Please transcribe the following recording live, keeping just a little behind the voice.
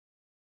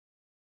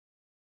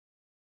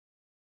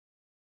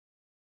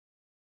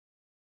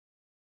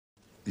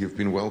you've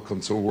been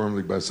welcomed so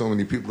warmly by so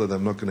many people that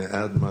I'm not going to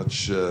add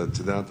much to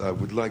that. I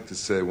would like to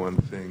say one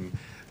thing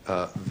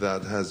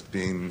that has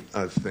been,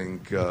 I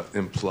think,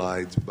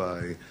 implied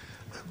by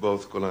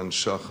both Golan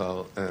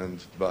Shachar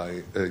and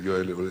by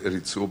Yoel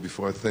Elitzur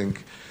before. I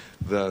think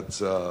that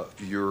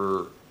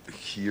you're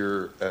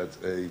here at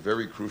a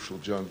very crucial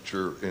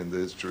juncture in the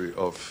history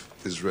of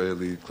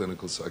Israeli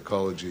clinical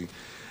psychology.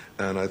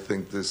 And I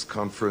think this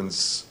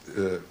conference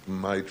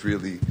might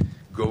really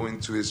go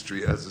into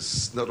history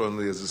as not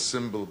only as a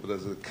symbol, but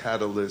as a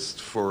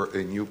catalyst for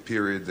a new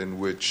period in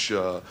which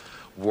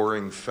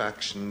warring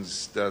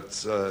factions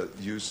that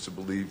used to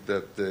believe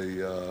that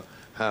they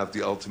have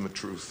the ultimate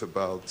truth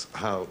about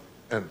how,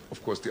 and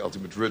of course the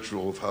ultimate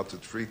ritual of how to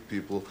treat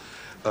people,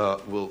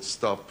 will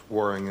stop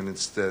warring and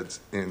instead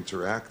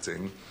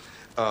interacting.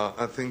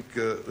 I think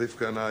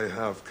Rivka and I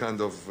have kind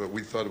of,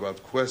 we thought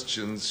about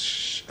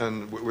questions,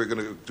 and we're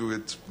going to do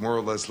it more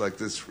or less like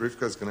this.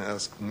 Rivka is going to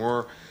ask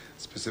more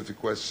specific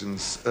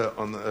questions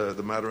on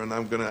the matter, and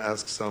I'm going to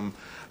ask some,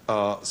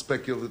 ask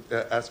you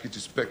to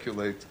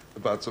speculate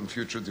about some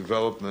future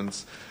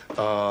developments,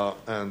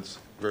 and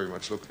very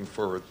much looking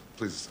forward.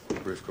 Please,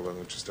 Rivka, why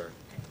don't you start?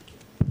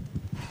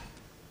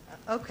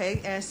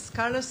 Okay, as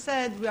Carlos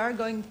said, we are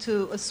going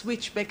to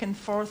switch back and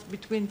forth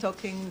between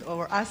talking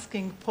or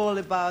asking Paul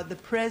about the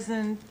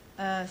present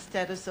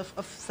status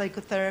of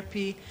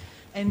psychotherapy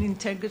and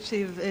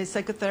integrative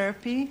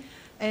psychotherapy,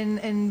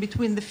 and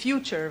between the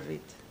future of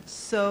it.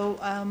 So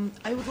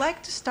I would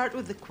like to start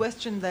with the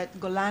question that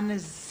Golan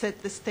has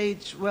set the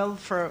stage well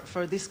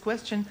for this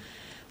question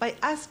by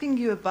asking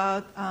you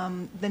about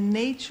the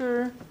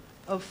nature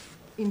of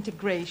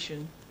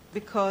integration,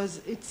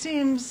 because it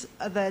seems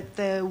that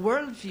the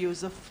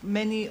worldviews of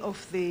many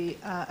of the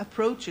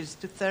approaches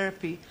to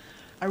therapy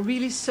are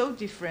really so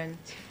different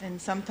and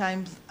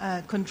sometimes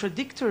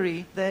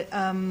contradictory that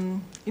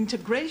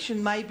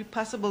integration might be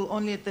possible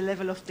only at the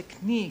level of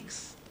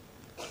techniques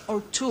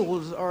or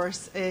tools, or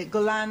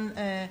Golan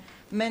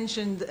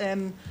mentioned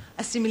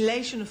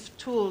assimilation of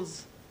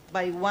tools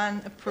by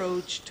one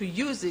approach to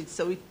use it.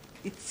 So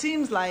it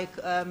seems like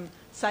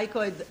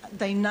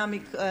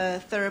psychodynamic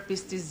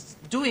therapist is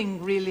doing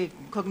really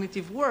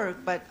cognitive work,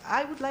 but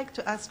I would like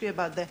to ask you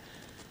about the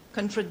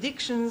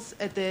contradictions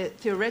at the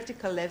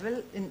theoretical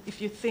level, and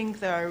if you think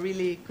they are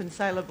really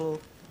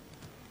reconcilable.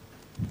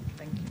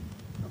 Thank you.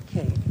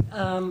 Okay.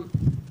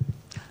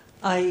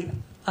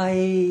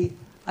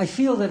 I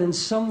feel that in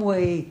some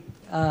way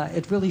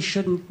it really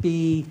shouldn't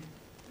be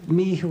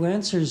me who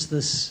answers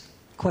this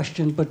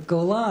question, but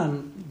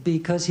Golan,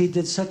 because he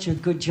did such a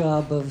good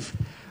job of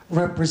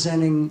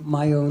representing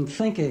my own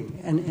thinking.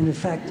 And in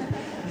fact,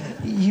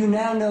 you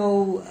now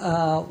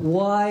know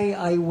why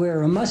I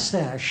wear a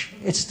mustache.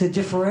 It's to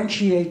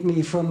differentiate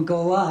me from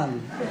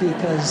Golan,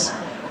 because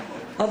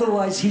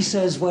otherwise he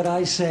says what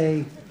I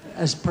say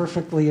as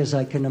perfectly as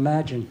I can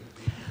imagine.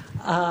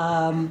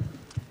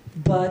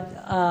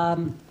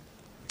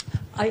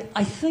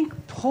 I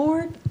think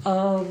part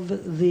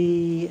of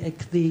the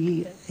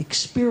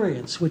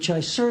experience, which I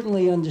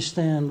certainly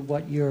understand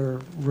what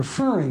you're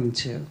referring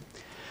to,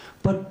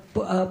 but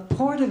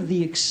part of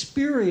the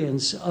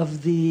experience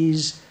of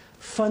these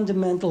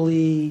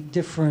fundamentally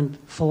different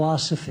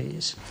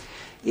philosophies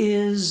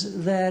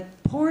is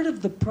that part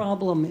of the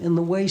problem in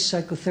the way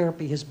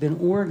psychotherapy has been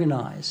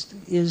organized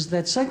is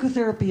that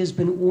psychotherapy has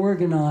been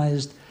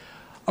organized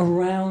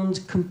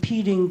around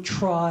competing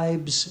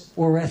tribes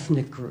or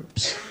ethnic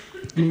groups.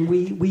 I mean,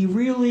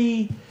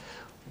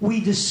 we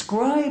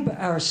describe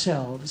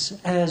ourselves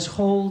as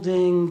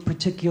holding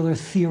particular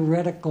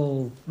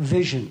theoretical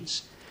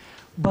visions.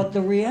 But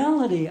the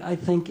reality, I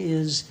think,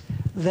 is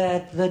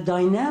that the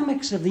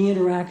dynamics of the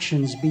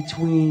interactions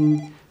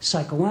between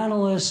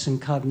psychoanalysts and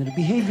cognitive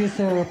behavior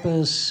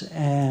therapists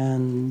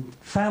and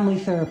family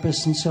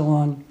therapists and so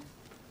on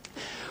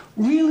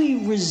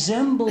really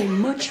resemble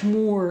much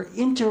more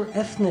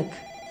inter-ethnic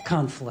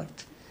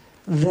conflict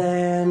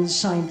than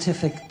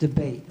scientific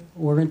debate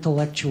or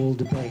intellectual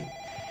debate.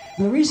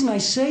 And the reason I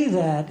say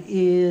that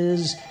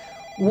is,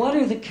 what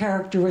are the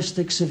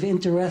characteristics of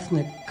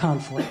inter-ethnic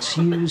conflicts?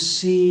 You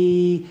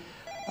see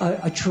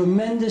a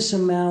tremendous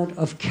amount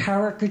of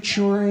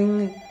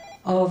caricaturing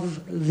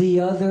of the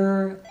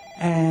other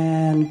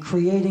and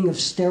creating of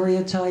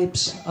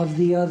stereotypes of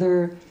the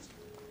other.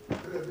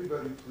 Could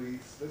everybody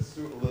please, let's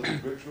do a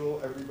little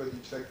ritual. Everybody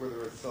check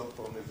whether a cell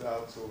phone is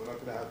out, so we're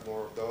not going to have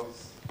more of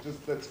those.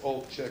 Just let's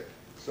all check,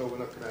 so we're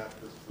not going to have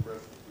this for the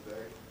rest of the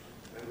day.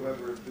 And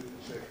whoever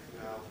didn't check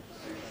now,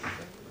 please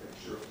make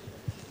sure.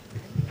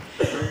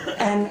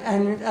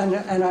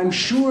 And I'm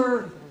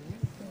sure,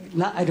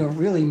 I don't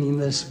really mean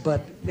this,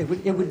 but it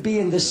would be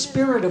in the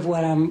spirit of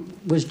what I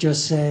was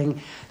just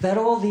saying, that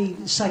all the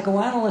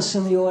psychoanalysts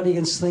in the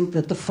audience think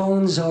that the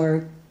phones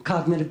are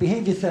cognitive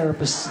behavior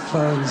therapists'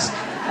 phones,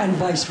 and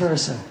vice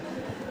versa.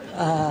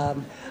 I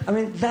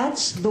mean,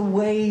 that's the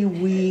way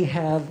we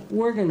have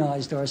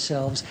organized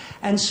ourselves.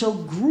 And so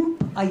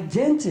group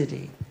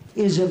identity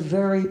is a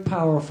very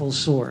powerful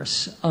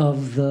source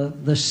of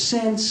the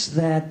sense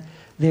that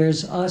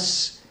there's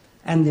us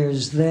and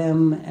there's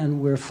them,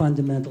 and we're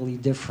fundamentally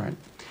different.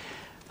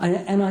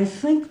 And I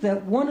think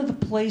that one of the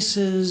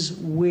places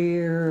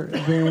where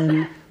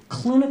then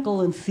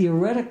clinical and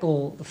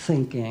theoretical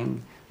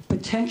thinking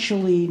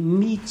potentially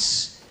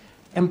meets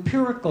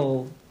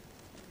empirical,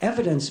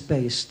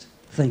 evidence-based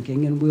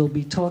thinking, and we'll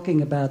be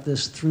talking about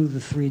this through the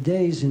 3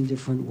 days in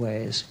different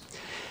ways,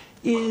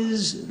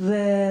 is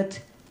that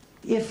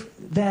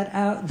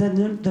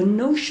the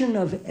notion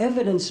of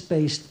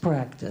evidence-based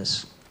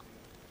practice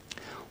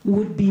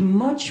would be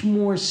much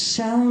more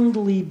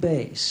soundly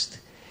based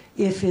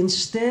if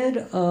instead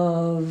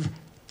of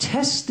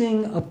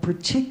testing a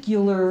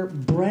particular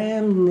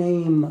brand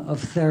name of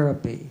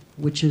therapy,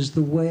 which is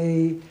the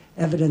way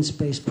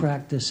evidence-based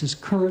practice is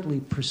currently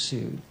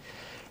pursued,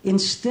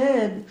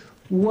 instead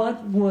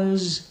what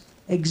was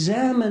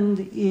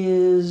examined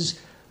is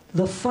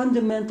the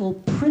fundamental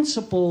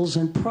principles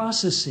and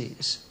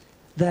processes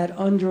that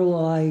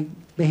underlie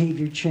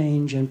behavior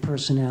change and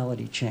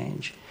personality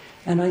change.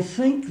 And I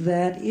think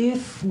that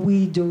if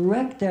we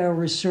direct our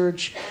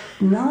research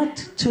not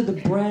to the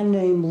brand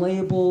name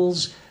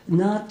labels,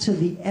 not to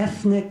the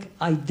ethnic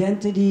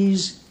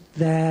identities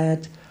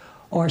that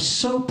are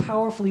so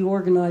powerfully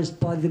organized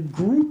by the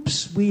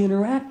groups we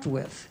interact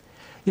with.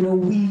 You know,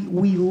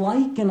 we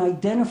like and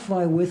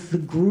identify with the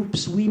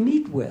groups we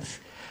meet with.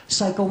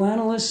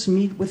 Psychoanalysts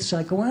meet with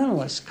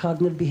psychoanalysts.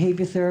 Cognitive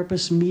behavior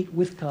therapists meet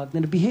with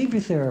cognitive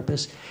behavior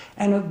therapists.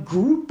 And a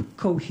group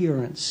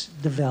coherence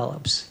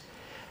develops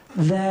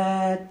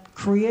that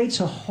creates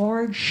a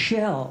hard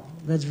shell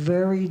that's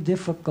very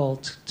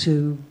difficult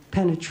to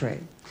penetrate.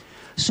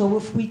 So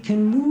if we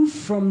can move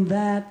from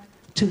that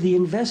to the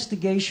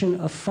investigation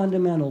of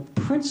fundamental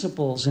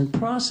principles and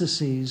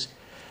processes,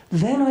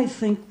 then I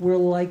think we're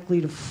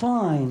likely to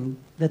find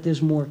that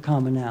there's more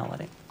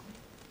commonality.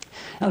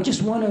 Now,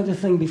 just one other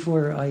thing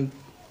before I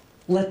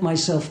let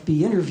myself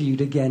be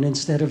interviewed again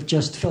instead of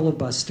just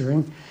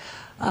filibustering.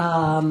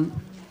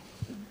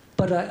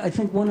 But I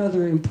think one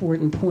other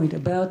important point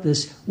about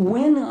this,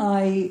 when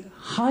I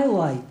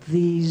highlight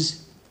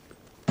these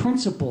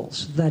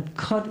principles that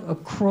cut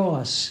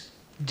across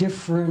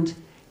different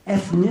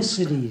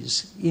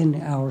ethnicities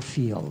in our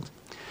field,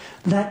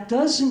 that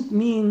doesn't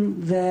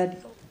mean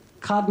that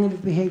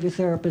cognitive behavior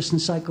therapists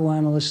and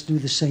psychoanalysts do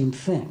the same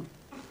thing.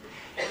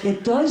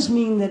 It does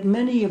mean that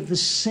many of the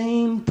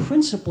same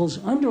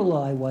principles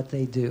underlie what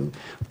they do,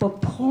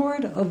 but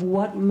part of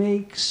what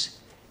makes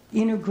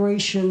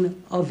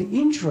integration of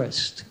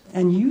interest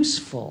and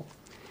useful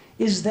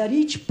is that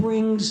each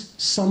brings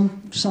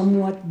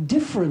somewhat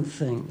different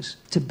things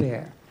to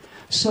bear.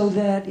 So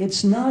that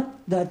it's not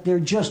that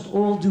they're just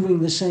all doing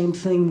the same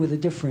thing with a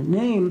different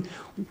name.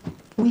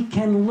 We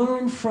can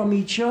learn from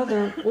each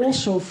other,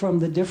 also from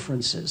the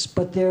differences,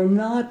 but they're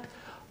not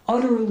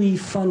utterly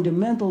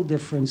fundamental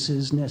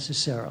differences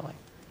necessarily.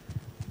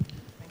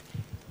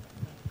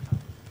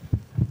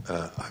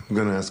 I'm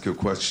going to ask you a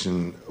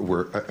question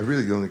where I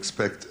really don't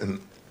expect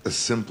a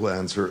simple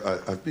answer,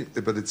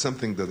 but it's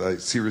something that I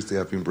seriously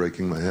have been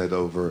breaking my head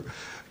over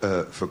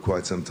for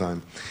quite some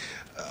time.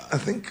 I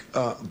think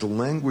the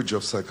language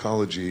of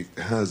psychology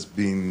has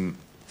been,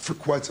 for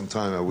quite some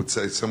time, I would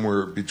say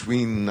somewhere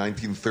between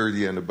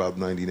 1930 and about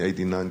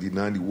 1980,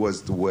 1990,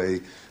 was the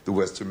way the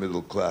Western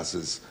middle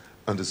classes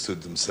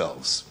understood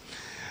themselves.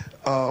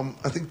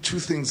 I think two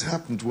things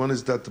happened. One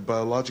is that the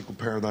biological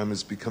paradigm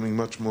is becoming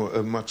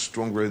much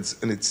stronger,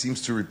 and it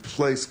seems to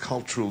replace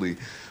culturally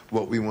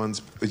what we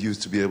once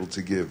used to be able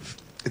to give.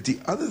 The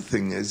other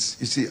thing is,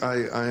 you see,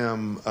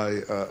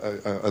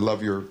 I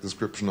love your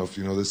description of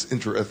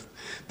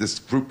this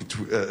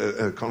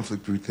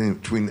conflict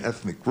between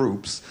ethnic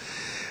groups.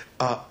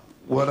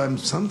 What I'm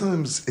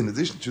sometimes, in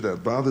addition to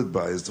that, bothered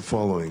by is the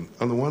following.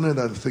 On the one hand,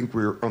 I think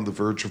we're on the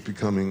verge of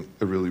becoming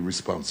a really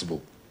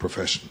responsible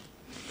profession,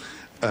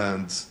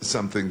 and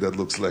something that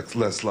looks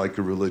less like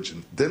a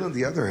religion. Then, on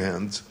the other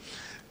hand,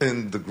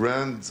 in the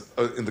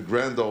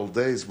grand old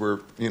days where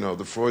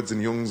the Freuds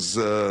and Jungs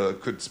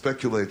could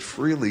speculate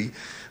freely,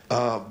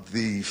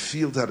 the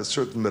field had a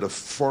certain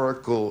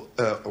metaphorical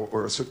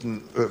or a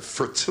certain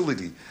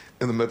fertility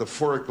in the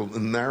metaphorical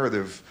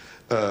narrative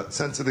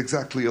sense that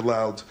exactly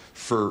allowed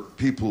for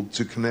people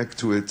to connect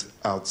to it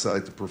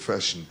outside the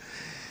profession.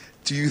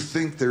 Do you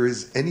think there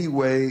is any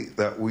way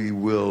that we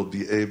will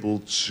be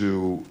able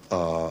to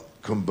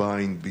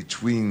combine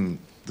between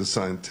the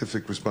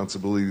scientific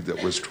responsibility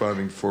that we're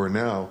striving for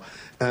now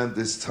and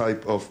this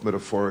type of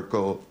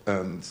metaphorical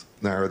and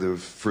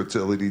narrative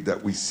fertility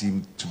that we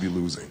seem to be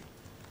losing?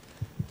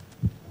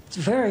 It's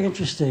a very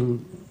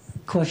interesting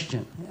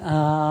question.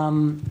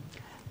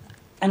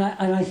 And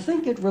I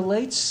think it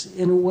relates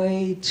in a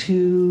way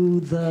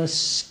to the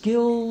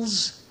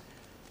skills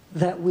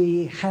that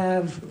we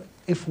have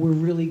if we're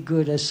really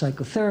good as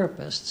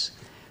psychotherapists,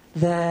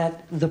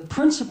 that the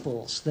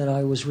principles that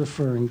I was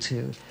referring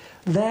to,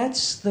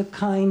 that's the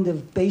kind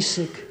of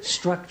basic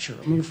structure.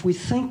 I mean, if we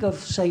think of,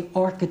 say,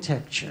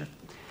 architecture,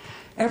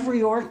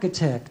 every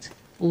architect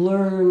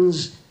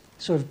learns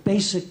sort of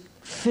basic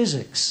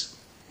physics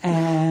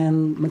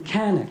and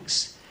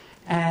mechanics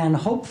and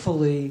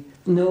hopefully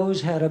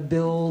knows how to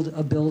build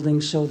a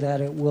building so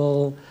that it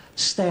will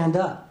stand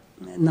up,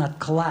 not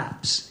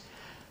collapse.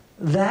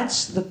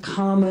 That's the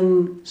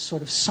common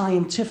sort of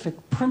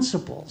scientific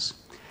principles.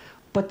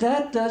 But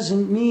that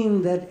doesn't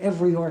mean that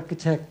every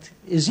architect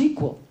is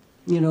equal.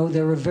 You know,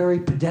 there are very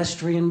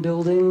pedestrian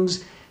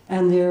buildings,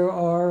 and there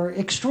are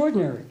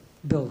extraordinary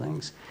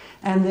buildings.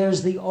 And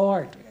there's the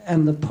art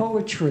and the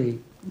poetry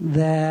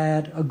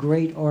that a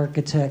great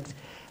architect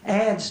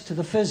adds to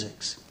the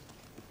physics.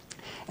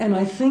 And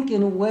I think,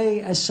 in a way,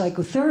 as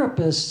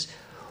psychotherapists,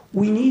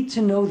 we need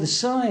to know the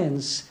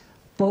science,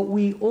 but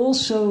we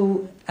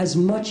also, as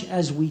much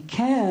as we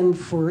can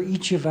for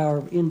each of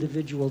our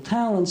individual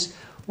talents,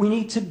 we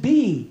need to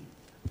be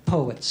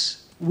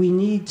poets. We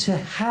need to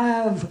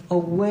have a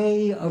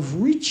way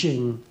of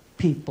reaching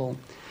people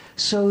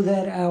so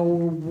that our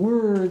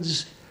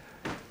words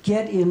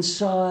get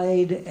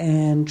inside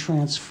and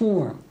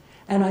transform.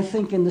 And I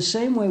think in the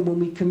same way, when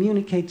we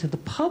communicate to the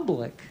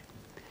public,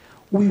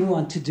 we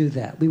want to do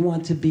that. We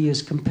want to be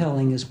as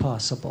compelling as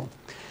possible.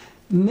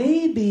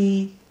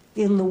 Maybe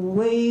in the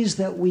ways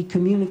that we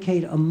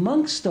communicate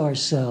amongst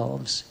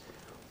ourselves,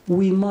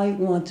 we might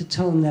want to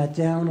tone that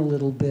down a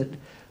little bit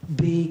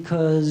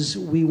because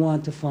we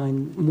want to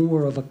find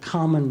more of a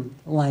common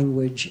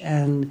language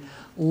and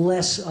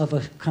less of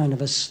a kind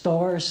of a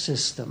star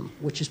system,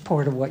 which is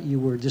part of what you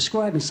were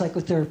describing.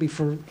 Psychotherapy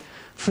for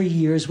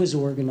years was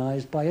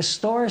organized by a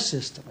star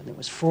system. And there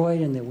was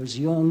Freud, and there was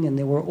Jung, and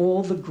there were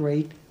all the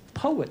great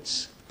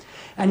poets.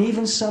 And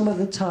even some of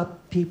the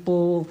top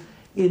people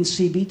in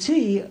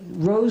CBT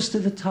rose to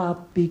the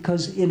top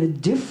because in a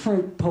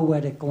different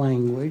poetic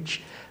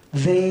language,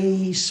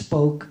 they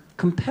spoke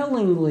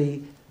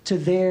compellingly to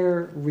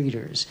their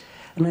readers.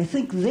 And I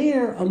think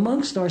there,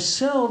 amongst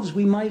ourselves,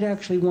 we might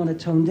actually want to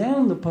tone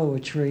down the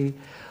poetry,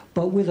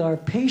 but with our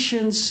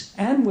patients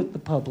and with the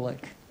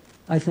public,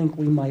 I think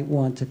we might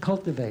want to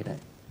cultivate it.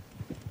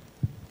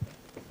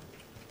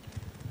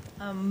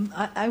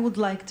 I would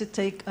like to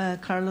take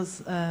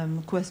Carlos'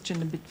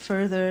 question a bit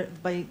further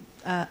by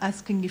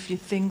asking if you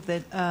think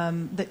that,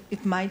 that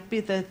it might be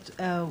that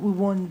we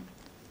won't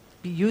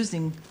be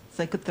using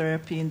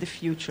psychotherapy in the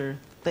future,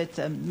 that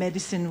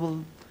medicine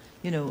will,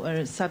 you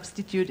know,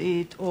 substitute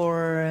it,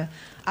 or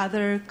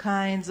other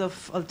kinds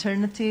of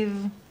alternative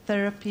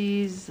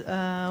therapies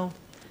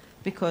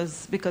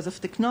because of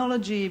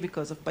technology,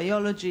 because of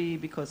biology,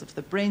 because of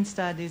the brain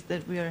studies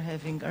that we are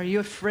having. Are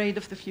you afraid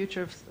of the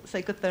future of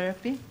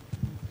psychotherapy?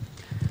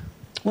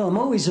 Well, I'm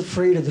always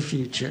afraid of the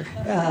future.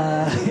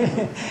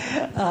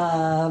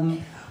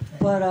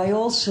 But I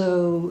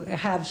also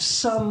have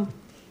some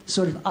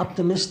sort of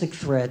optimistic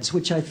threads,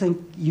 which I think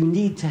you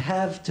need to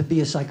have to be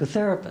a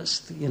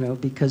psychotherapist, you know,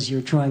 because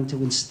you're trying to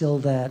instill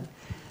that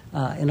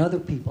in other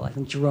people. I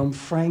think Jerome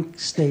Frank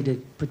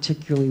stated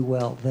particularly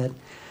well that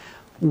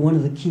one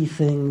of the key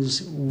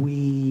things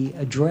we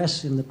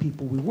address in the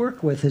people we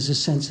work with is a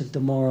sense of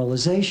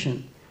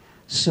demoralization.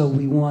 So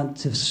we want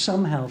to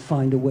somehow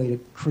find a way to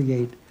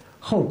create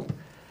hope.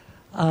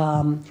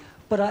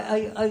 But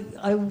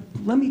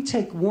let me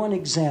take one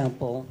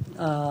example.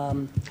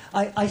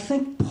 I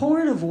think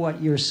part of what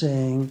you're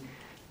saying,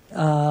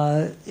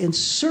 in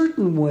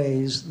certain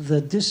ways, the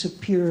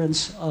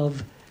disappearance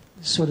of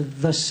sort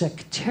of the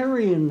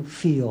sectarian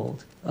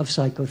field of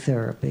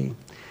psychotherapy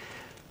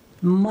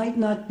might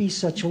not be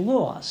such a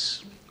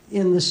loss,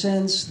 in the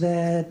sense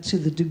that to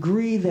the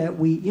degree that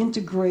we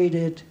integrate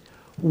it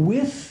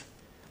with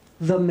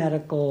the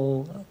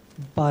medical,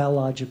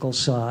 biological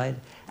side,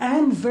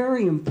 and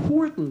very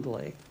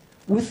importantly,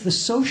 with the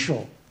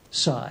social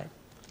side.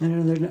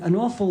 And an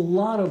awful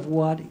lot of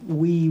what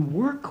we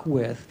work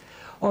with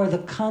are the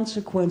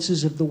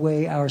consequences of the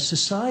way our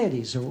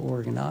societies are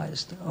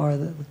organized, are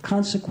the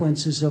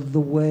consequences of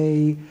the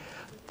way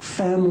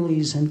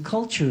families and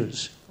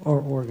cultures are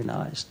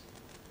organized.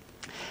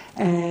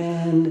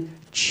 And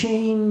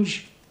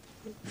change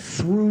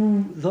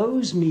through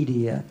those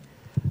media,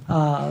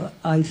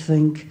 I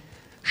think,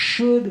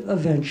 should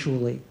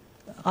eventually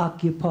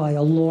occupy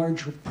a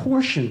larger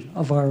portion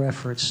of our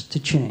efforts to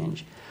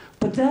change.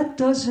 But that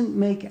doesn't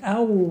make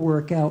our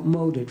work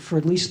outmoded for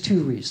at least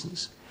two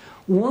reasons.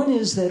 One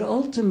is that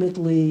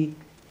ultimately,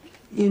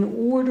 in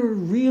order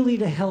really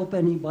to help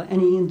any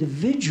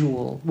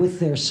individual with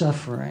their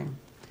suffering,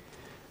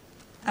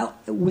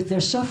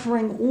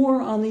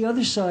 or on the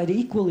other side,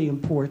 equally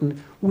important,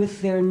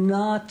 with their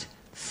not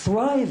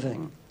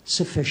thriving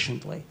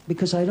sufficiently,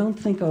 because I don't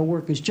think our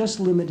work is just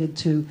limited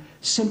to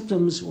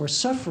symptoms or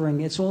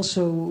suffering. It's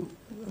also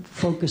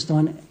focused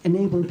on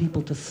enabling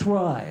people to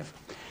thrive.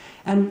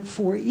 And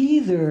for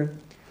either,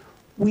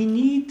 we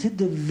need to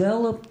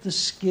develop the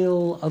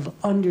skill of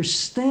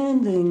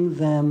understanding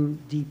them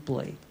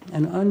deeply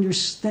and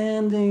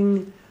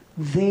understanding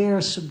their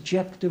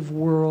subjective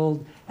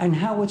world and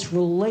how it's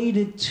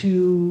related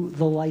to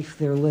the life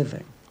they're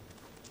living.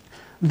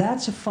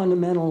 That's a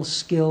fundamental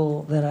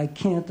skill that I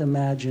can't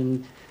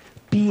imagine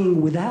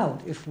being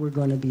without if we're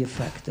going to be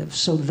effective.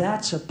 So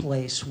that's a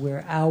place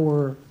where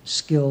our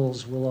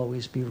skills will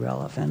always be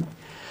relevant.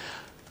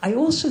 I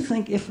also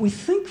think if we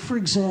think, for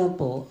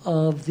example,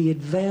 of the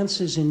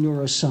advances in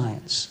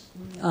neuroscience,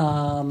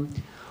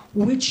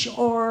 which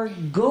are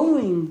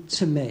going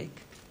to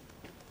make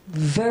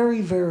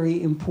very,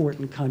 very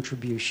important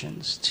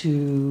contributions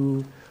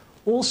to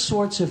all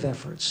sorts of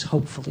efforts,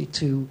 hopefully,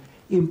 to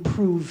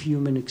improve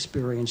human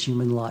experience,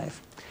 human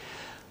life.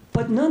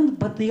 But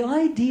the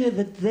idea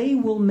that they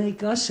will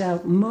make us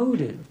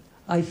outmoded,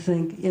 I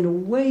think, in a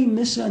way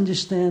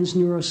misunderstands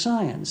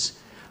neuroscience,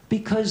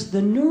 because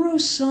the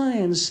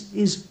neuroscience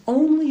is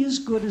only as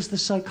good as the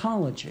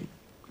psychology,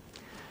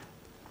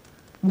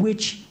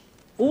 which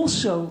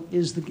also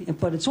is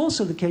but it's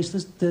also the case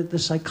that the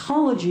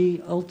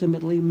psychology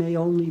ultimately may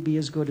only be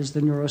as good as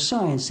the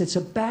neuroscience. It's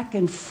a back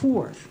and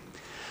forth.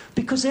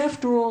 Because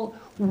after all,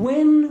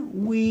 when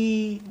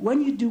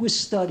you do a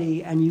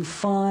study and you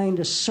find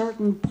a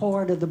certain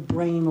part of the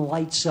brain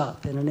lights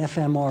up in an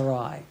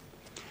fMRI,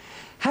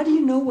 how do you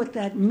know what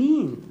that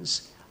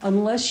means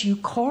unless you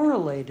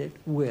correlate it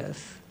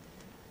with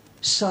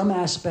some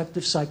aspect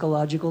of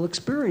psychological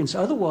experience?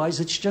 Otherwise,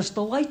 it's just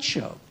a light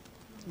show,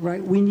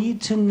 right? We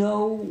need to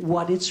know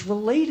what it's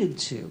related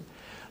to.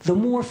 The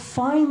more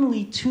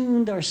finely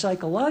tuned our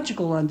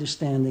psychological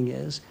understanding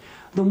is,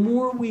 the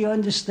more we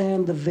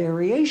understand the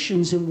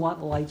variations in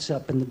what lights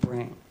up in the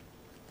brain.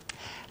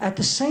 At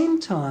the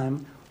same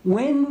time,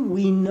 when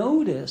we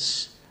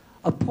notice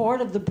a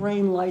part of the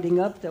brain lighting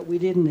up that we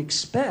didn't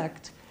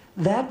expect,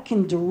 that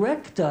can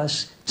direct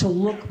us to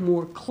look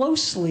more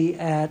closely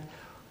at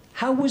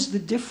how was the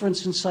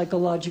difference in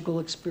psychological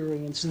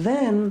experience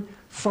then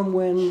from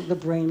when the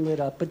brain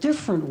lit up a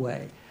different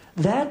way.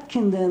 That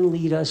can then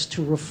lead us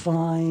to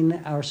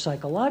refine our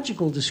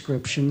psychological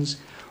descriptions,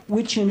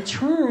 which in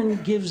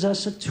turn gives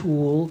us a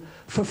tool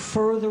for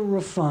further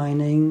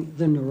refining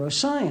the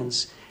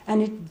neuroscience.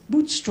 And it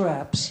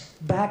bootstraps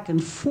back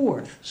and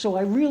forth. So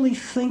I really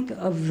think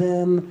of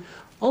them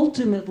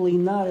ultimately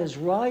not as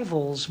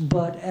rivals,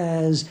 but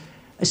as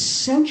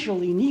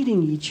essentially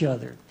needing each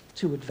other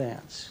to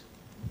advance.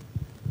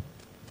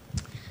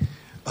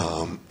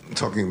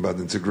 Talking about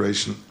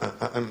integration,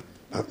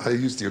 I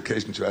use the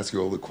occasion to ask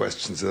you all the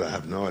questions that I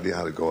have no idea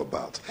how to go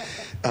about.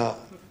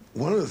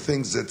 One of the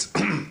things that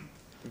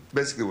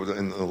basically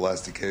in the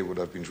last decade what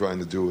I've been trying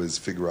to do is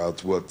figure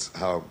out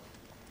how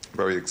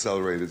very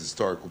accelerated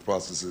historical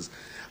processes,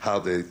 how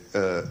they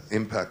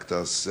impact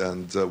us.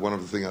 And one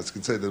of the things I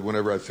can say that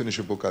whenever I finish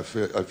a book, I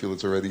feel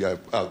it's already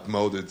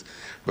outmoded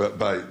by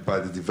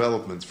the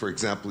developments. For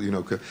example,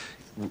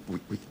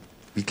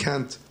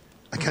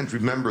 I can't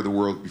remember the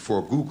world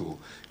before Google,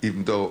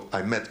 even though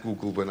I met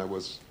Google when I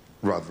was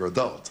rather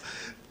adult,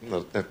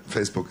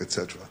 Facebook,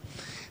 etc.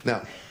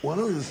 Now, one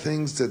of the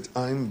things that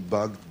I'm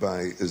bugged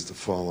by is the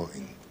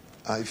following.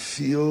 I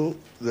feel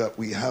that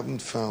we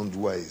haven't found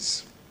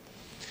ways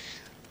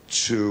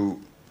to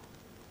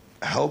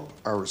help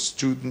our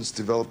students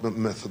develop a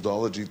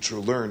methodology to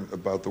learn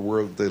about the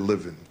world they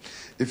live in.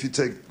 If you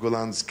take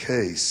Golan's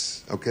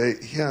case, okay,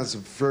 he has a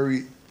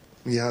very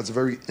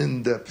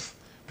in-depth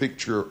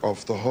picture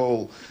of the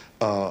whole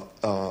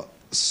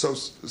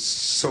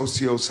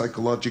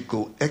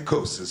socio-psychological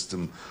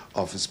ecosystem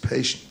of his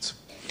patient.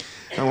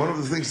 And one of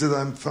the things that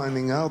I'm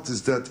finding out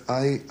is that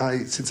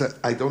since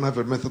I don't have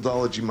a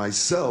methodology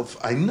myself,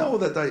 I know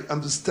that I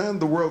understand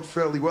the world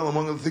fairly well,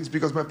 among other things,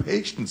 because my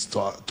patients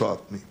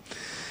taught me.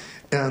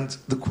 And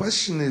the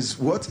question is,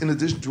 what, in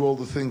addition to all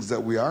the things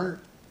that we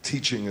are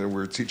teaching, and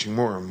we're teaching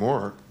more and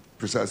more,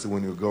 precisely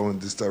when you go in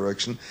this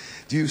direction,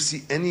 do you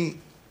see any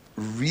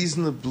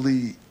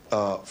reasonably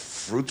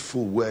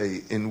fruitful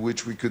way in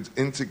which we could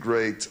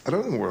integrate, I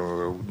don't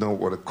know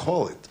what to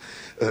call it,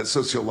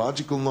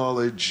 sociological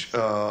knowledge,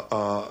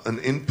 an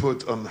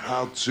input on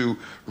how to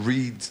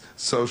read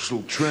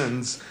social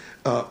trends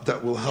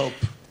that will help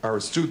our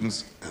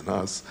students and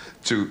us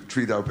to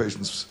treat our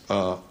patients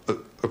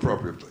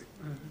appropriately?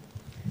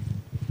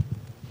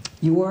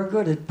 You are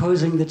good at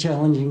posing the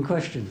challenging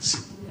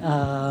questions.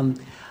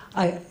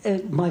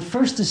 My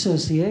first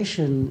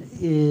association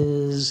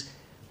is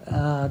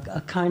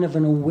a kind of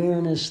an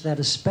awareness that,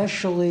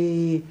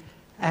 especially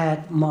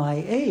at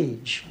my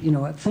age,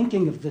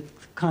 thinking of the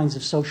kinds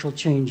of social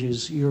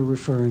changes you're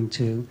referring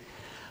to,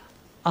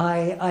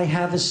 I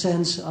have a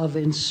sense of,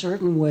 in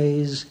certain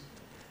ways,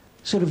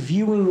 sort of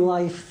viewing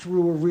life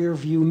through a rear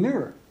view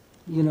mirror.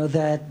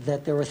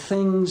 That there are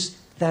things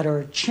that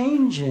are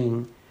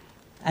changing,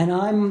 and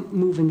I'm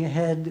moving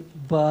ahead,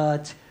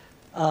 but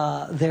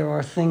there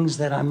are things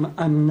that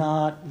I'm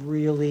not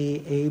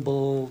really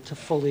able to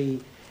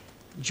fully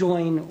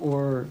join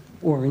or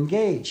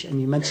engage.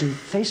 And you mentioned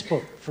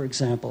Facebook, for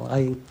example.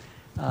 I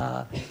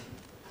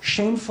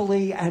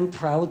shamefully and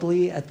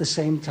proudly at the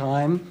same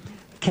time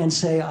can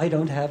say I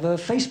don't have a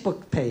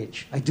Facebook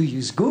page. I do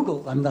use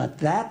Google. I'm not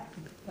that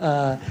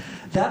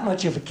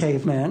much of a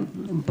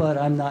caveman, but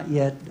I'm not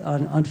yet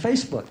on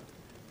Facebook.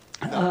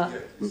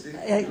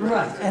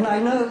 Right, and I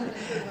know,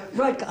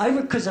 right,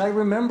 because I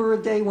remember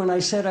a day when I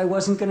said I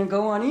wasn't going to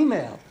go on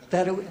email,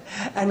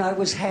 and I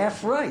was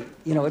half right.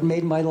 It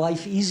made my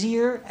life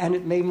easier and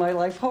it made my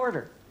life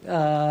harder.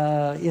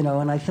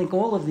 and I think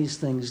all of these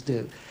things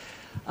do.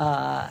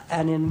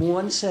 And in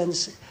one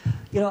sense,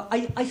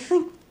 I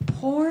think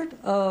part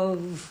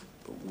of,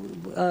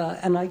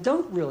 and I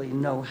don't really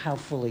know how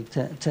fully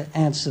to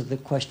answer the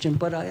question,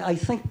 but I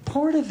think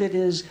part of it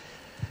is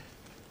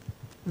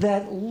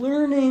that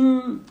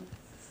learning,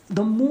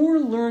 the more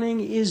learning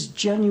is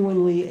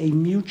genuinely a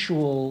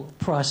mutual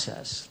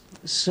process.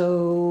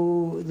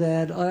 So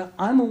that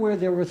I'm aware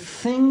there are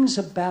things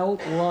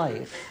about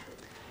life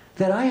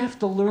that I have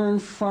to learn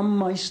from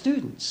my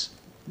students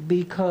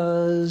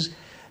because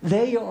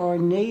they are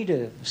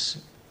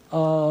natives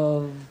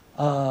of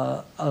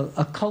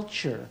a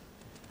culture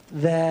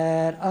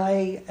that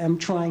I am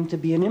trying to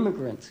be an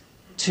immigrant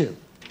to.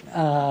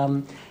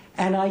 And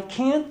I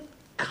can't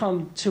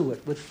come to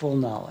it with full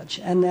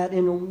knowledge. And that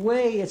in a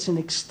way it's an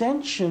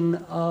extension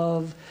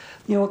of,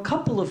 a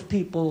couple of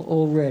people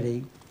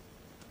already,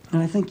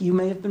 and I think you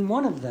may have been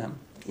one of them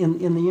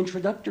in the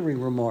introductory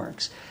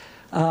remarks,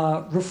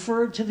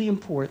 referred to the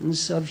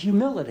importance of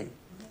humility.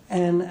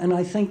 And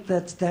I think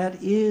that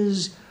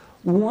is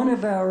one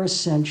of our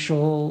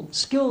essential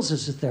skills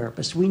as a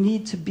therapist. We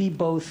need to be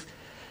both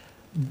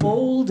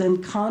bold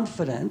and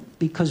confident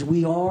because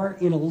we are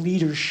in a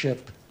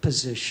leadership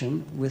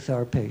position with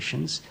our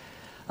patients,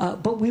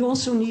 but we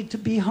also need to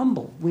be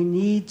humble. We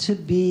need to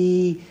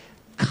be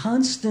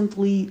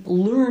constantly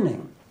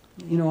learning.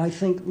 I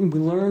think we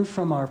learn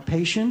from our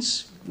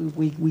patients.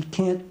 We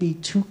can't be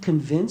too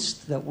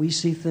convinced that we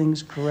see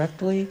things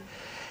correctly.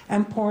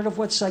 And part of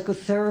what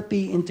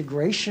psychotherapy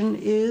integration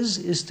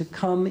is to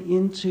come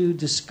into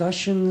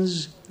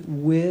discussions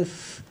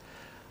with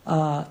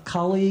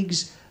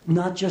colleagues,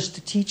 not just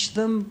to teach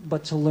them,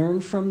 but to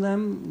learn from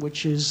them,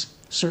 which is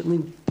certainly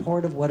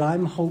part of what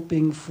I'm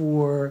hoping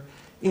for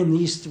in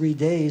these 3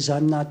 days.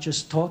 I'm not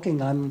just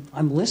talking,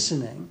 I'm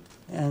listening.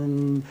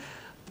 And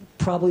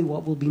probably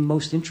what will be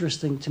most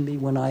interesting to me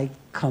when I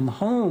come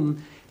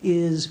home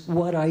is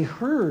what I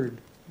heard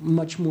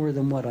much more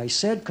than what I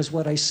said, because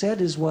what I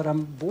said is what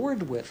I'm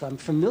bored with. I'm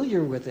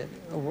familiar with it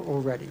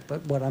already,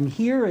 but what I'm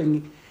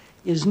hearing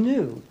is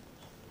new.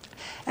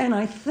 And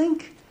I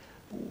think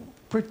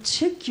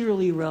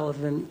particularly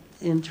relevant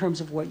in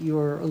terms of what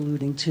you're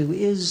alluding to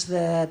is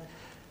that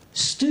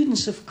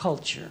students of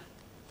culture,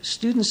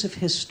 students of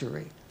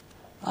history,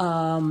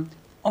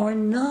 are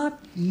not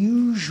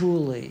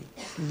usually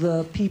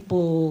the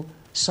people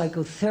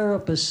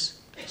psychotherapists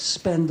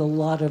spend a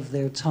lot of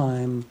their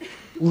time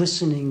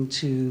listening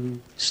to,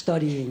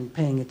 studying,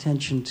 paying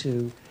attention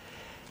to.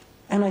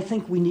 And I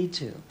think we need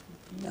to.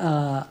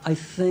 I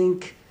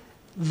think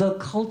the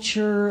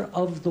culture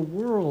of the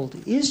world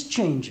is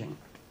changing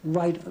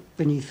right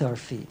beneath our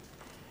feet.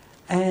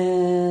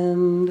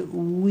 And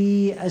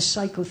we, as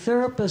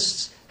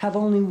psychotherapists, have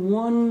only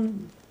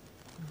one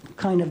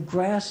kind of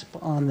grasp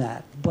on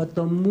that. But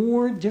the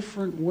more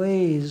different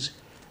ways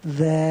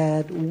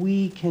that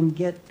we can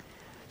get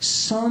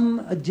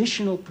some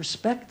additional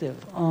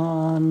perspective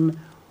on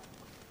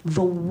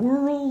the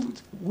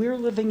world we're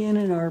living in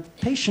and our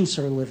patients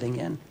are living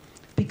in.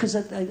 Because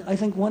I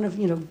think one of,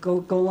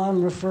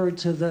 Golan referred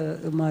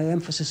to my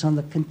emphasis on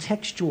the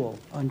contextual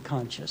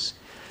unconscious.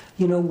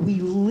 We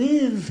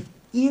live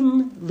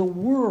in the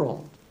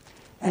world.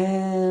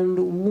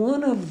 And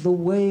one of the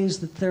ways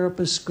that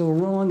therapists go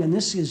wrong, and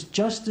this is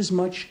just as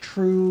much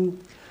true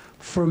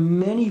for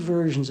many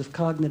versions of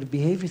cognitive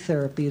behavior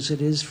therapy as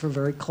it is for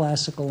very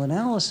classical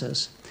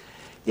analysis,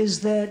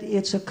 is that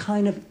it's a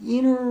kind of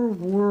inner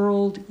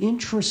world,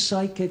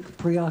 intrapsychic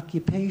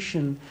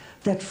preoccupation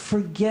that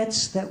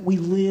forgets that we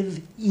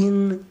live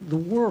in the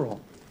world.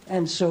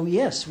 And so,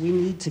 yes, we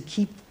need to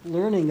keep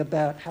learning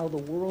about how the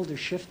world is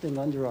shifting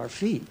under our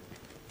feet.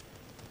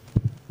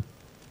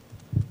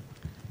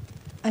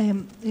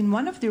 In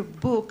one of your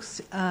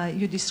books,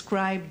 you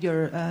described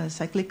your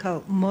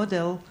cyclical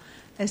model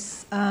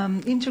as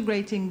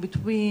integrating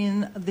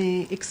between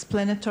the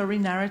explanatory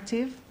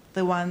narrative,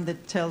 the one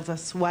that tells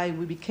us why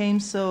we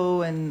became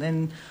so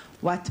and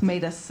what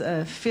made us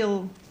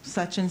feel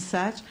such and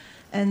such,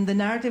 and the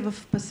narrative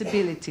of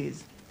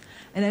possibilities.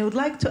 And I would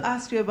like to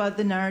ask you about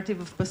the narrative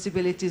of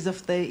possibilities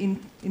of the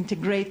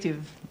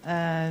integrative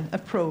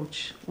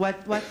approach.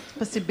 What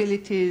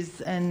possibilities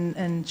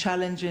and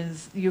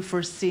challenges you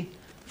foresee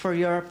for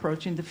your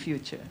approach in the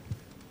future?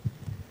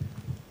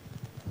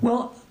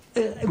 Well,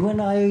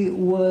 when I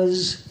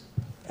was,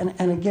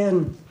 and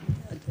again,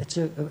 it's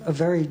a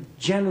very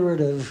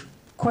generative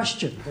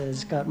question that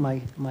has got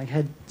my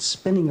head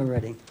spinning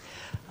already.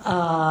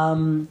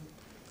 Because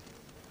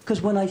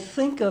when I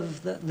think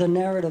of the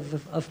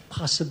narrative of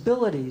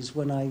possibilities,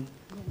 when I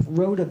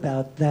wrote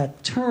about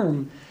that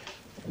term,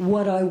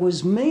 what I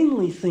was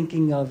mainly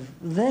thinking of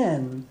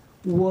then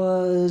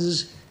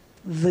was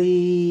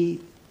the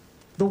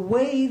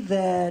way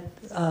that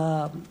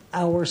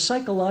our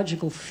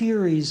psychological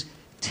theories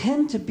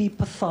tend to be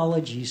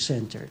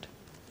pathology-centered.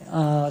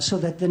 So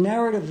that the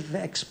narrative of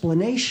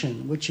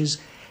explanation, which is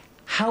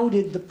how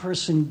did the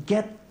person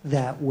get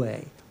that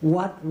way,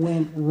 what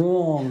went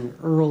wrong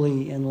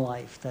early in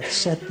life that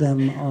set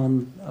them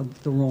on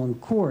the wrong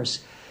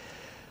course,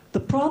 The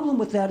problem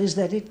with that is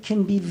that it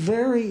can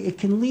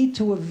lead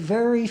to a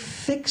very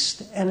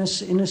fixed and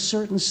in a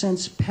certain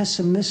sense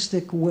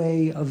pessimistic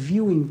way of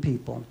viewing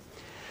people.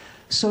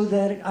 So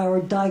that our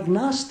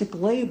diagnostic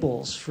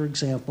labels, for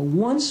example,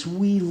 once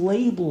we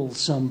label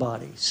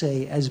somebody,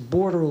 say, as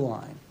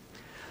borderline,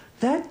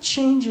 that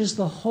changes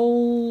the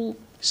whole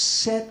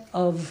set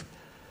of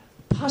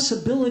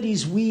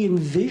possibilities we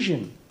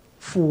envision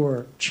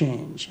for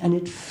change, and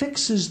it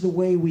fixes the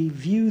way we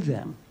view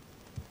them.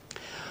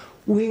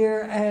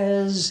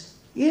 Whereas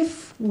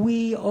if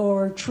we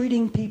are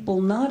treating people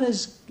not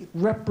as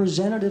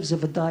representatives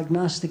of a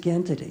diagnostic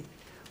entity,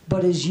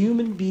 but as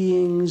human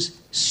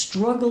beings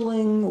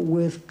struggling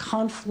with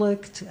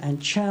conflict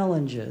and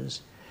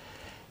challenges,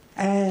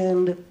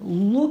 and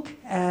look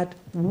at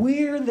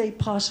where they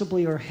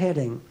possibly are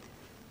heading,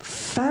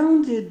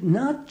 founded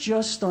not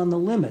just on the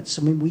limits.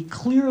 I mean, we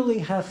clearly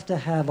have to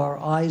have our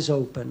eyes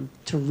open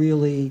to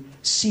really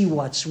see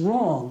what's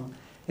wrong.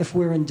 If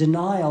we're in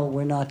denial,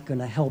 we're not going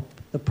to help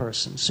the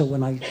person. So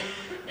when I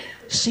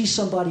see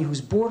somebody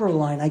who's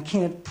borderline, I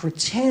can't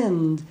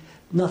pretend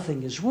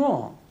nothing is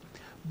wrong.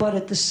 But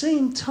at the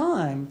same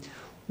time,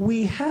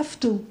 we have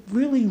to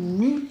really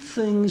root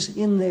things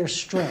in their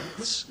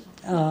strengths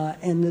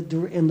and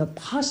the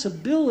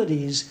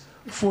possibilities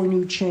for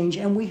new change,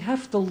 and we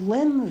have to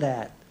lend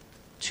that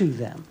to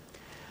them.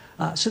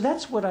 So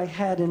that's what I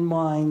had in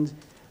mind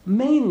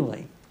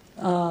mainly.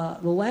 The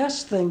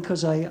last thing,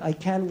 because I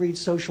can read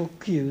social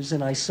cues,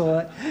 and I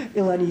saw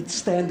Ilani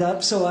stand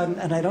up,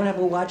 and I don't have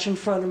a watch in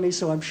front of me,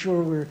 so I'm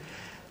sure we're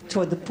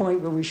toward the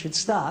point where we should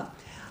stop.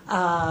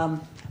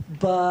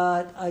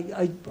 But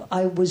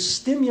I was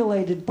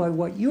stimulated by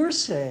what you're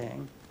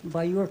saying,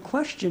 by your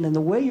question and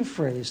the way you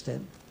phrased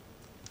it,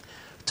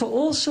 to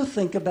also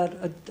think about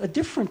a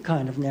different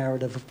kind of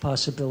narrative of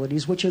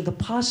possibilities, which are the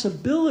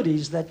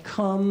possibilities that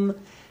come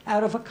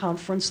out of a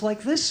conference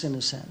like this, in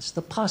a sense.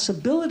 The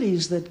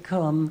possibilities that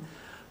come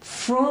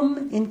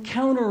from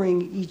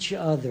encountering each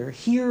other,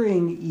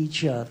 hearing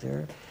each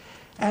other,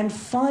 and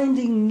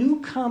finding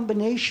new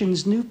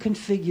combinations, new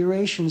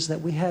configurations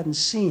that we hadn't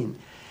seen.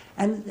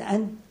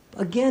 And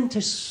again,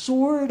 to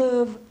sort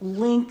of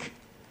link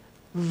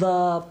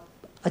the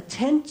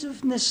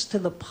attentiveness to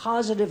the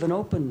positive and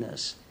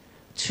openness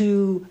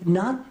to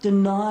not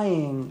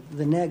denying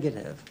the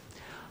negative.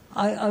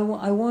 I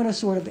want to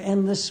sort of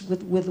end this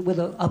with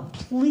a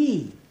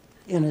plea,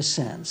 in a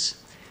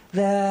sense,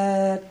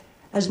 that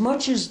as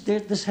much as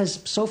this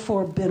has so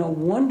far been a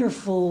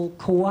wonderful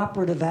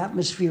cooperative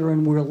atmosphere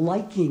and we're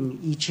liking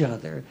each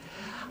other,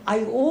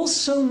 I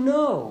also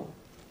know,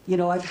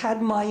 I've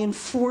had my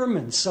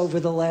informants over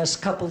the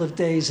last couple of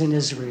days in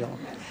Israel.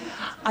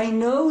 I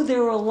know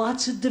there are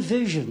lots of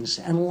divisions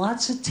and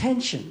lots of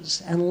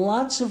tensions and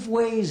lots of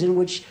ways in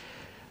which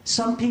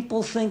some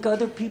people think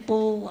other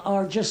people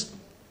are just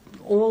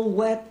all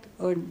wet,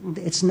 or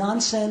it's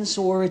nonsense,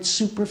 or it's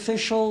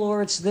superficial,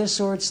 or it's this,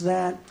 or it's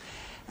that.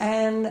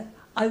 And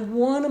I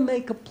want to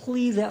make a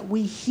plea that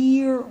we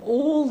hear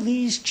all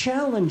these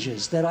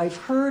challenges that I've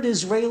heard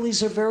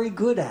Israelis are very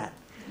good at.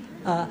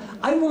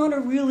 I want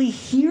to really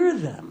hear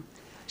them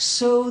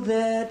so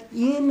that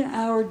in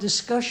our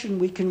discussion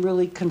we can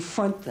really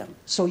confront them.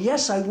 So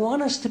yes, I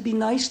want us to be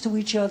nice to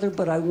each other,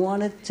 but I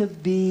want it to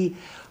be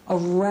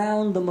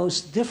around the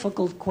most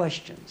difficult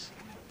questions.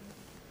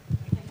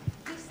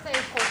 Please stay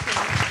for a few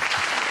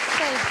minutes.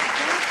 Stay.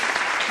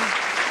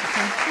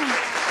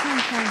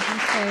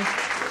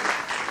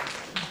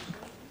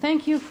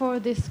 Thank you for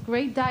this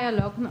great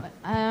dialogue.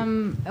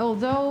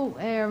 Although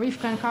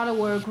Rivka and Carla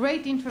were a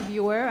great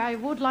interviewer, I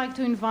would like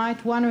to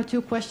invite one or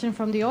two questions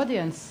from the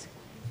audience.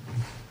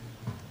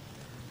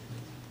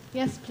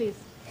 Yes, please.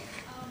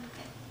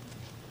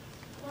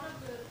 One of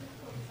the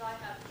difficulties I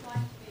have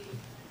trying to be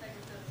an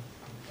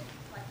integrative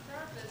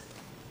psychotherapist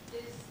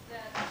is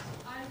that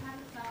I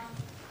haven't found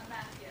a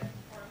map yet,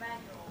 or a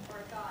manual, or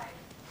a guide.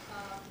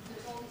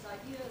 There's all these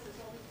ideas, there's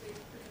all these ways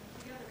of putting them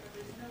together, but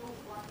there's no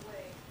one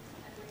way.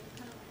 And when you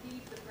kind of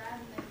leave the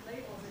brand name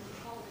labels, as you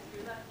call it,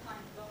 you're left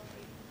kind of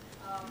lonely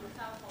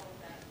without all of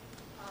that.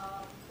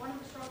 One of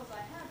the struggles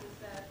I have is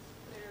that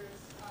there's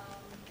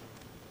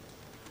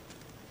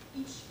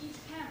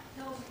each camp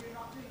tells you you're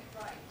not doing it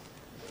right.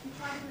 If you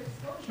try to do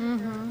exposure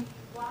therapy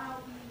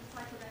while being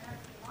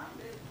psychodynamically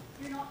minded,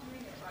 you're not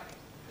doing it right.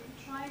 If you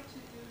try to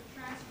do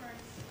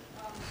transference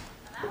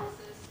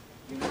analysis,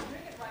 you're not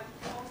doing it right.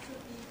 You can also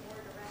be more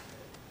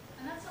directed.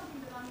 And that's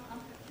something that I'm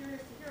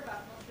curious to hear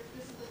about. I'm not sure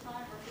if this is the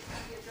time or if it's going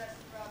to be addressed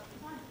throughout the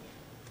time.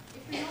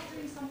 If you're not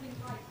doing something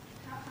right,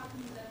 how can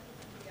you then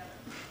put them together?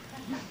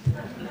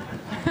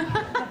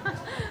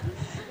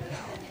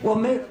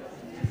 Well,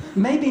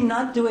 maybe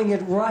not doing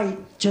it right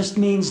just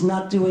means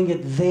not doing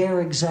it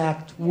their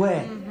exact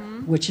way,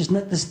 which is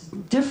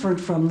different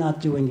from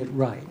not doing it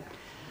right.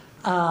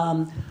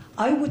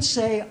 I would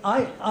say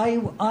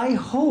I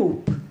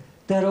hope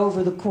that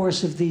over the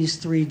course of these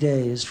 3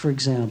 days, for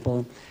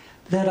example,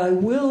 that I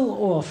will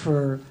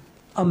offer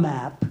a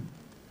map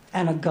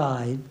and a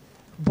guide,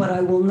 but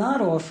I will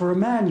not offer a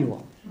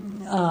manual.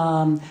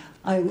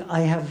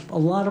 I have a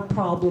lot of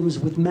problems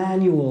with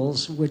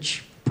manuals,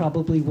 which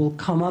probably will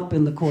come up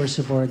in the course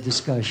of our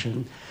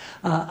discussion.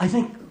 I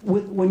think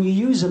when you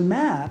use a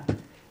map,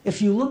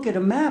 if you look at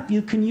a map,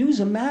 you can use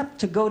a map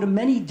to go to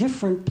many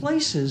different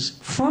places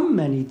from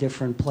many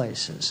different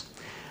places.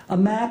 A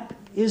map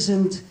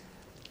isn't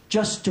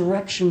just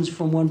directions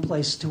from one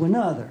place to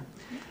another.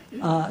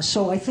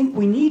 So I think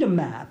we need a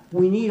map.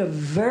 We need a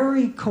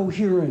very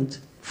coherent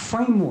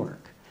framework.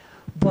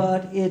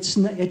 But it's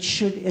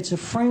a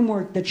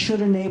framework that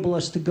should enable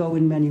us to go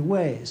in many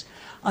ways.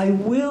 I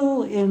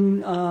will,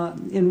 in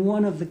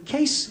one of the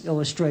case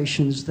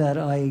illustrations that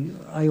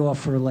I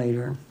offer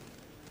later,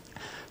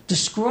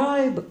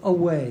 describe a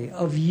way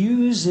of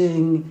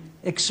using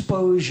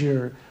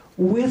exposure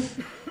with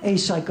a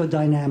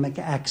psychodynamic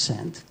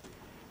accent,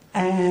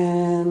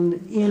 and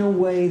in a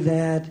way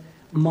that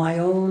my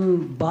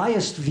own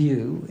biased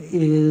view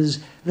is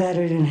that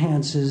it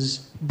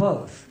enhances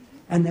both.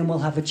 And then we'll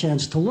have a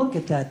chance to look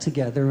at that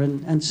together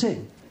and see.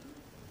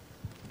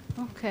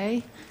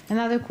 Okay.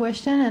 Another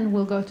question, and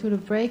we'll go to the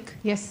break.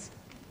 Yes?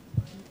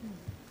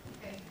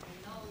 Okay. I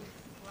know it's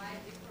quite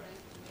different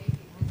to make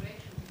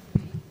integration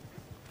between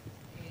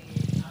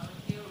our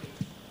theories,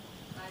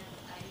 but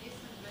I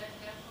listened very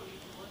carefully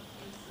to what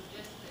you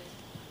suggested,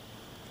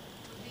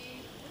 to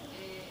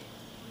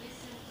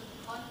listen to the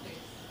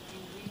context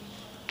in which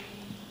we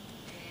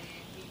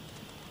meet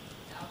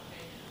our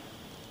patients.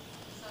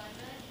 So I'm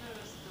very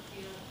curious to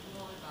hear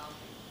more about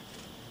it,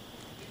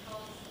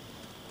 because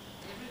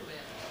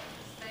everywhere, in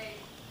the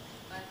state,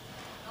 but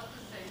not to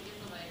say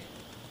isolated,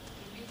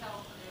 we meet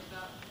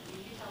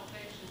our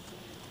patients in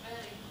a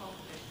very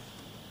complex,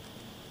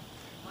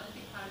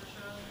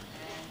 multicultural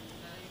and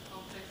very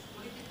complex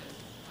political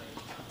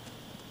situation.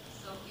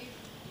 So if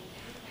in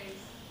any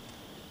case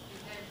you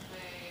have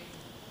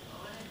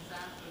or an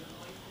example,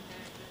 or if you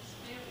have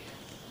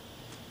experience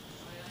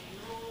where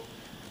you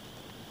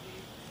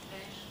with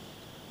attention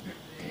to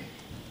the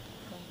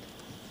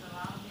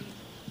surrounding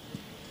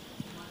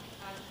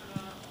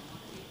multicultural or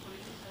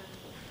multi-political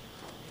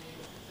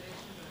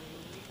situation where you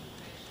meet with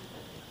patients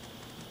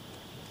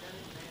that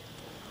is very glad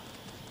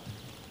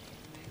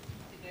to make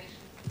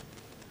mitigation.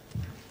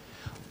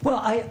 Well,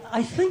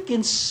 I think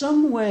in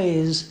some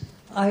ways,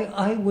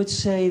 I would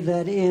say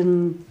that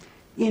in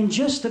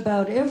just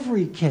about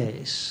every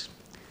case,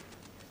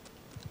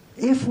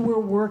 if we're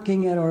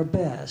working at our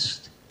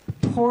best,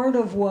 part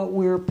of what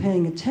we're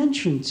paying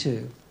attention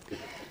to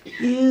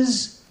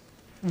is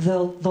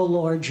the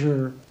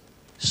larger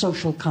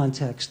social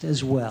context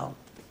as well.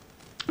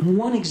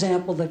 One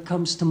example that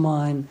comes to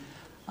mind,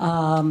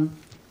 a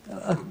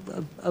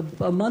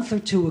month or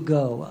two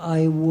ago,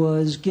 I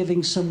was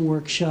giving some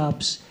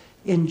workshops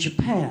in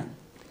Japan.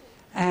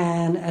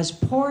 And as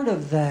part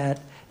of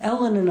that,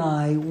 Ellen and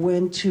I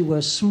went to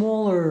a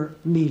smaller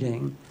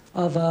meeting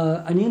of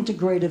an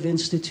integrative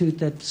institute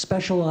that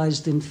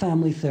specialized in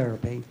family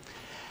therapy.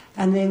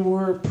 And they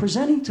were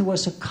presenting to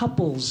us a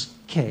couples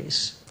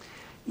case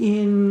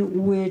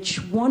in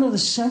which one of the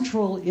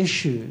central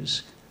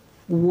issues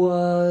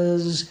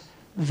was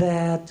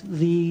that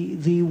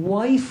the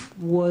wife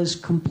was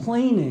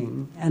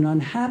complaining and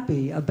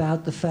unhappy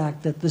about the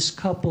fact that this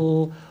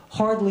couple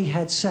hardly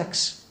had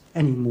sex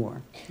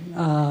anymore.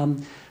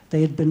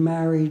 They had been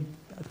married,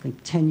 I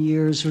think, 10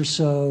 years or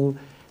so,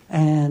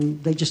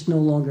 and they just no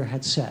longer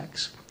had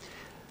sex.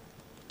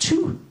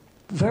 Three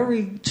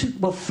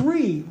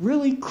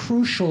really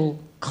crucial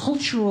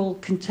cultural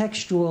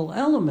contextual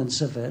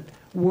elements of it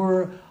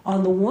were,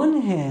 on the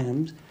one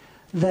hand,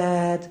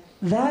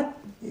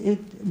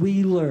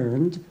 we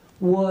learned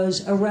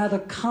was a rather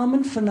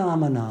common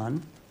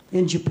phenomenon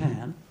in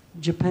Japan.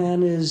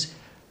 Japan is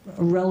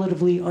a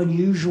relatively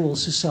unusual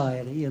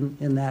society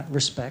in that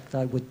respect,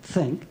 I would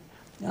think.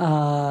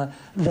 That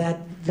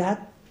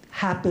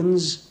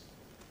happens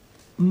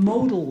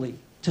modally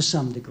to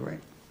some degree.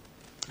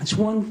 That's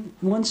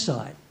one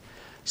side.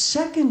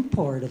 Second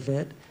part of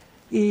it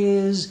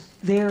is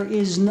there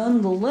is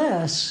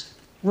nonetheless,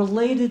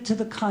 related to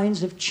the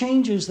kinds of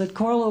changes that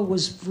Carlo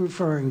was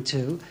referring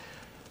to,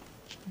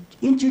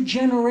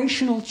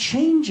 intergenerational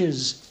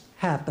changes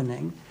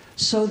happening,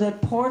 so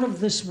that part of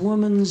this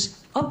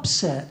woman's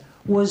upset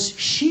was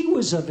she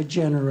was of a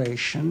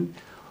generation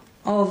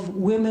of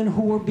women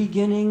who were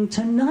beginning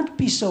to not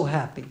be so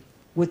happy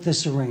with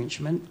this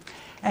arrangement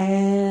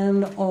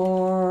and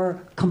are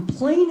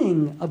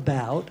complaining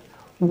about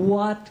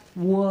what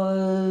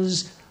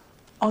was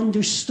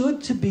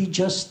understood to be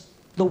just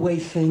the way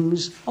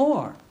things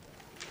are.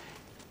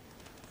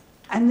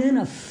 And then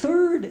a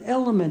third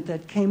element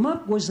that came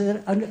up was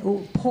that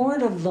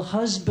part of the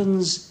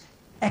husband's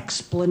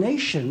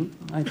explanation,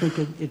 I think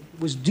it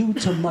was due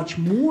to much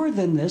more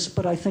than this,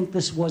 but I think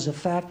this was a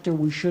factor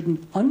we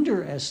shouldn't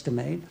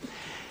underestimate.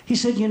 He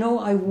said, you know,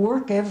 I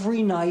work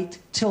every night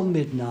till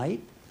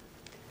midnight.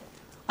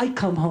 I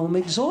come home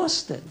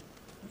exhausted.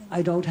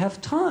 I don't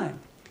have time.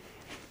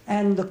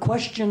 And the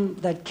question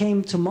that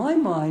came to my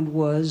mind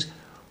was,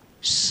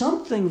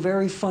 something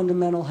very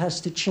fundamental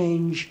has to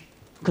change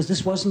because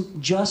this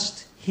wasn't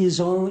just his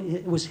own,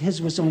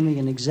 his was only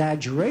an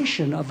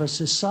exaggeration of a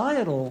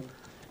societal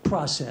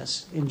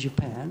process in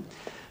Japan.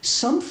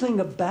 Something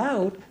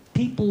about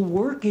people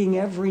working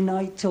every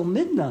night till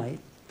midnight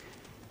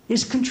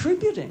is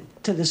contributing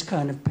to this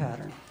kind of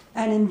pattern.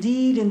 And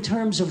indeed, in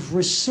terms of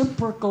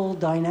reciprocal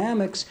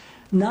dynamics,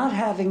 not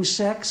having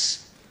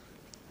sex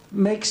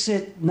makes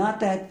it not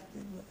that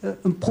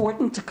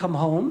important to come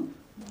home,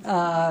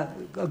 a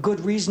good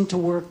reason to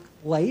work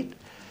late.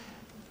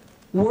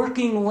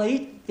 Working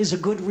late is a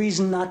good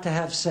reason not to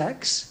have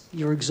sex.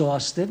 You're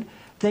exhausted.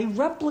 They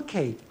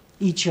replicate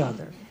each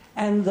other.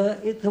 And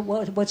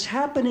what's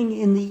happening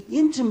in the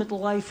intimate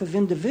life of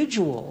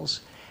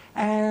individuals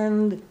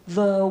and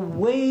the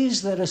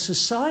ways that a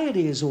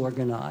society is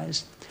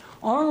organized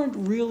aren't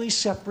really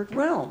separate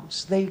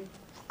realms. They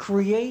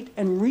create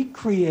and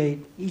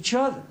recreate each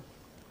other.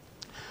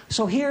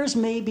 So here's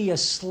maybe a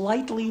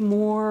slightly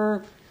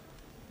more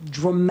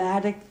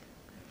dramatic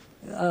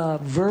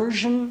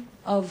version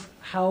of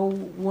how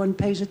one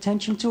pays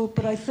attention to it,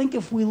 but I think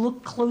if we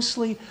look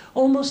closely,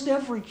 almost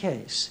every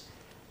case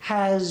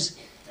has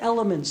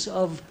elements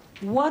of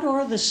what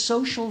are the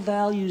social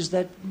values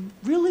that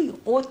really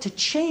ought to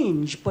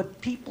change, but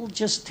people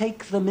just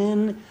take them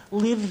in,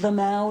 live them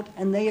out,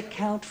 and they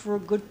account for a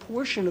good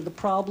portion of the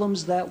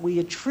problems that we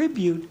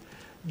attribute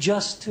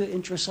just to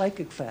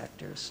intrapsychic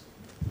factors.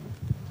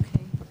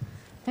 Okay.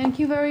 Thank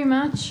you very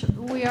much.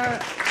 We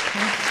are...